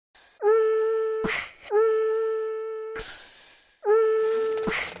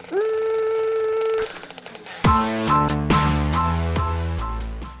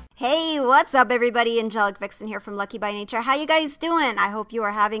What's up, everybody? Angelic Vixen here from Lucky by Nature. How you guys doing? I hope you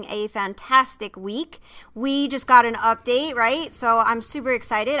are having a fantastic week. We just got an update, right? So I'm super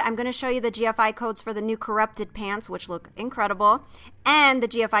excited. I'm going to show you the GFI codes for the new corrupted pants, which look incredible, and the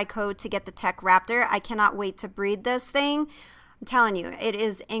GFI code to get the Tek Raptor. I cannot wait to breed this thing. I'm telling you, it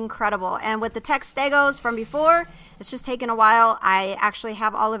is incredible. And with the Tek Stegos from before, it's just taken a while. I actually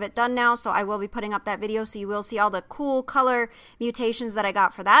have all of it done now, so I will be putting up that video, so you will see all the cool color mutations that I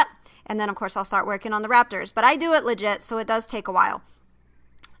got for that. And then, of course, I'll start working on the Raptors. But I do it legit, so it does take a while.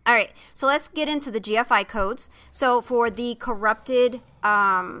 All right, so let's get into the GFI codes. So for the corrupted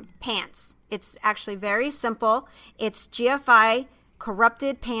pants, it's actually very simple. It's GFI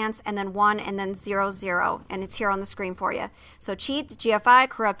corrupted pants and then 1 and then 0 0, and it's here on the screen for you. So cheat GFI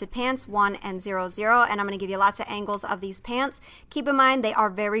corrupted pants 1 and 0 0, and I'm going to give you lots of angles of these pants. Keep in mind they are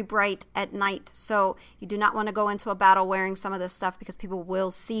very bright at night, so you do not want to go into a battle wearing some of this stuff because people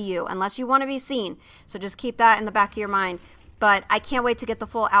will see you unless you want to be seen. So just keep that in the back of your mind. But I can't wait to get the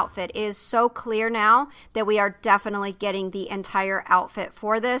full outfit. It is so clear now that we are definitely getting the entire outfit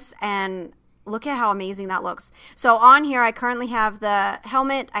for this, and look at how amazing that looks. So on here, I currently have the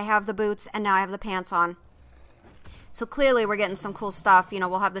helmet, I have the boots, and now I have the pants on. So clearly we're getting some cool stuff. You know,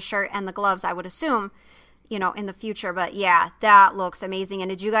 we'll have the shirt and the gloves, I would assume, you know, in the future. But yeah, that looks amazing. And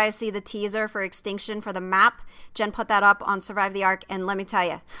did you guys see the teaser for Extinction for the map? Jen put that up on Survive the Ark, and let me tell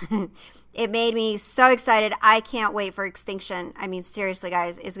you, it made me so excited. I can't wait for Extinction. I mean, seriously,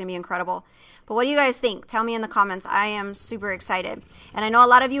 guys, it's going to be incredible. But what do you guys think? Tell me in the comments. I am super excited. And I know a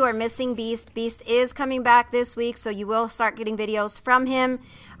lot of you are missing Beast. Beast is coming back this week, so you will start getting videos from him.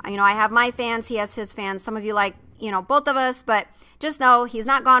 You know, I have my fans. He has his fans. Some of you like, you know, both of us, but just know he's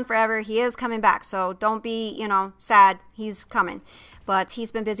not gone forever. He is coming back, so don't be, you know, sad. He's coming. But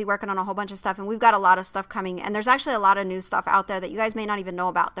he's been busy working on a whole bunch of stuff, and we've got a lot of stuff coming. And there's actually a lot of new stuff out there that you guys may not even know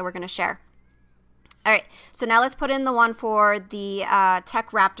about that we're going to share. All right, so now let's put in the one for the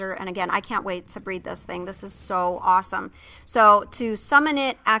Tek Raptor. And again, I can't wait to breed this thing. This is so awesome. So to summon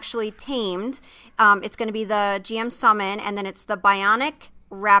it actually tamed, it's going to be the GM summon, and then it's the Bionic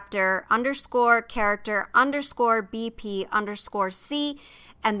Raptor _ character _ BP _ C.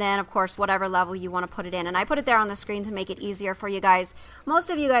 And then, of course, whatever level you want to put it in. And I put it there on the screen to make it easier for you guys.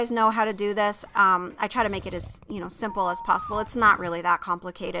 Most of you guys know how to do this. I try to make it as, you know, simple as possible. It's not really that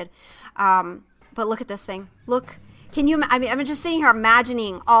complicated. But look at this thing. Look. Can you, I mean, I'm just sitting here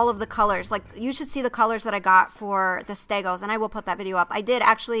imagining all of the colors. Like, you should see the colors that I got for the Stegos, and I will put that video up. I did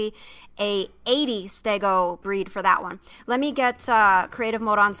actually a 80 Stego breed for that one. Let me get creative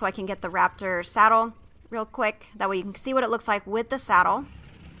mode on so I can get the Raptor saddle real quick. That way you can see what it looks like with the saddle.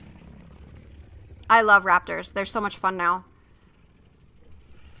 I love Raptors. They're so much fun now.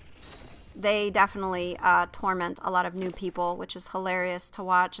 They definitely torment a lot of new people, which is hilarious to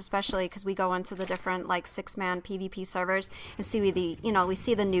watch, especially because we go into the different like 6-man PvP servers and see we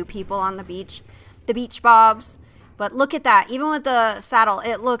see the new people on the beach bobs. But look at that. Even with the saddle,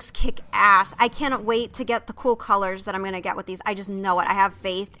 it looks kick-ass. I cannot wait to get the cool colors that I'm going to get with these. I just know it. I have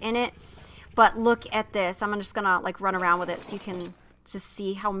faith in it. But look at this. I'm just going to like run around with it so you can just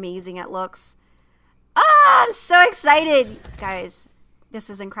see how amazing it looks. Oh, I'm so excited. Guys, this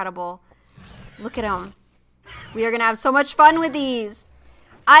is incredible. Look at them. We are going to have so much fun with these.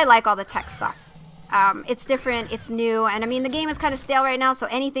 I like all the tech stuff. It's different. It's new. And I mean, the game is kind of stale right now, so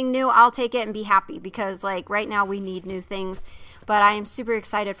anything new, I'll take it and be happy. Because, like, right now we need new things. But I am super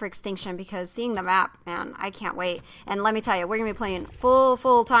excited for Extinction because seeing the map, man, I can't wait. And let me tell you, we're going to be playing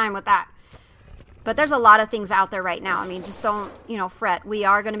full time with that. But there's a lot of things out there right now. I mean, just don't, you know, fret. We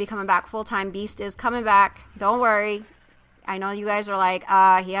are going to be coming back full time. Beast is coming back. Don't worry. I know you guys are like,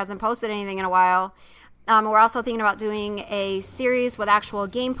 he hasn't posted anything in a while. We're also thinking about doing a series with actual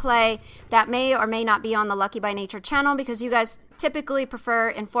gameplay that may or may not be on the Lucky by Nature channel because you guys typically prefer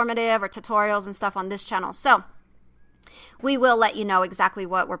informative or tutorials and stuff on this channel. So we will let you know exactly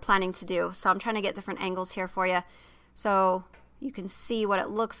what we're planning to do. So I'm trying to get different angles here for you so you can see what it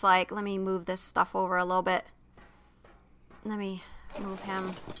looks like. Let me move this stuff over a little bit. Let me move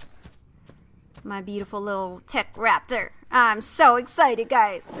him. My beautiful little Tek Raptor. I'm so excited,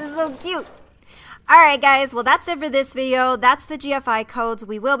 guys. This is so cute. Alright, guys. Well, that's it for this video. That's the GFI codes.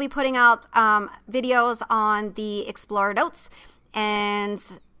 We will be putting out videos on the Explorer notes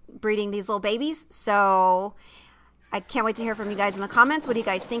and breeding these little babies. So I can't wait to hear from you guys in the comments. What do you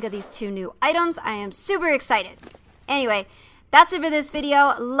guys think of these 2 new items? I am super excited. Anyway, that's it for this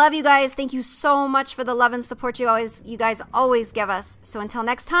video. Love you guys. Thank you so much for the love and support you guys always give us. So until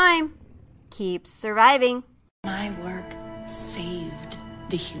next time, keep surviving. My work saved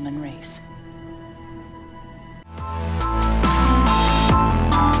the human race.